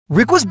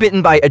Rick was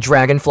bitten by a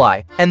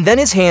dragonfly, and then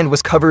his hand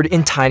was covered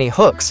in tiny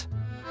hooks.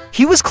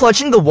 He was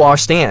clutching the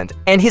washstand,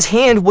 and his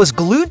hand was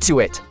glued to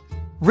it.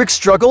 Rick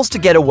struggles to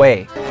get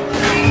away.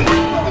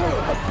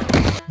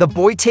 The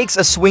boy takes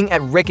a swing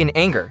at Rick in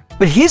anger,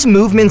 but his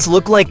movements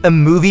look like a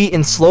movie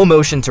in slow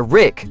motion to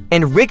Rick,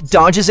 and Rick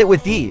dodges it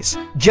with ease,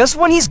 just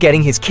when he's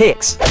getting his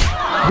kicks.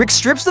 Rick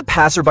strips the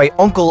passerby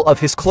uncle of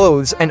his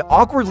clothes and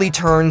awkwardly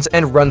turns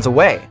and runs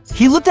away.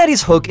 He looked at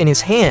his hook in his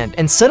hand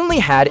and suddenly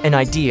had an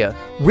idea.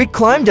 Rick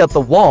climbed up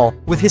the wall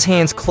with his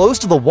hands close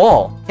to the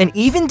wall and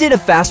even did a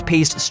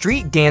fast-paced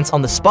street dance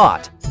on the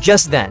spot.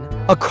 Just then,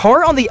 a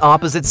car on the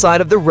opposite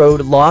side of the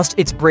road lost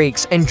its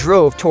brakes and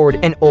drove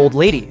toward an old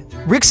lady.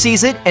 Rick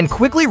sees it and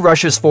quickly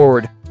rushes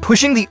forward,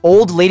 pushing the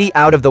old lady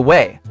out of the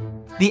way.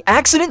 The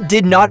accident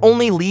did not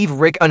only leave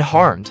Rick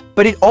unharmed,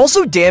 but it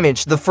also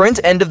damaged the front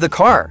end of the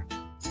car.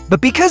 But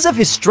because of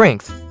his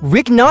strength,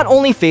 Rick not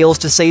only fails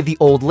to save the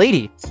old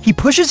lady, he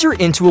pushes her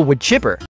into a wood chipper.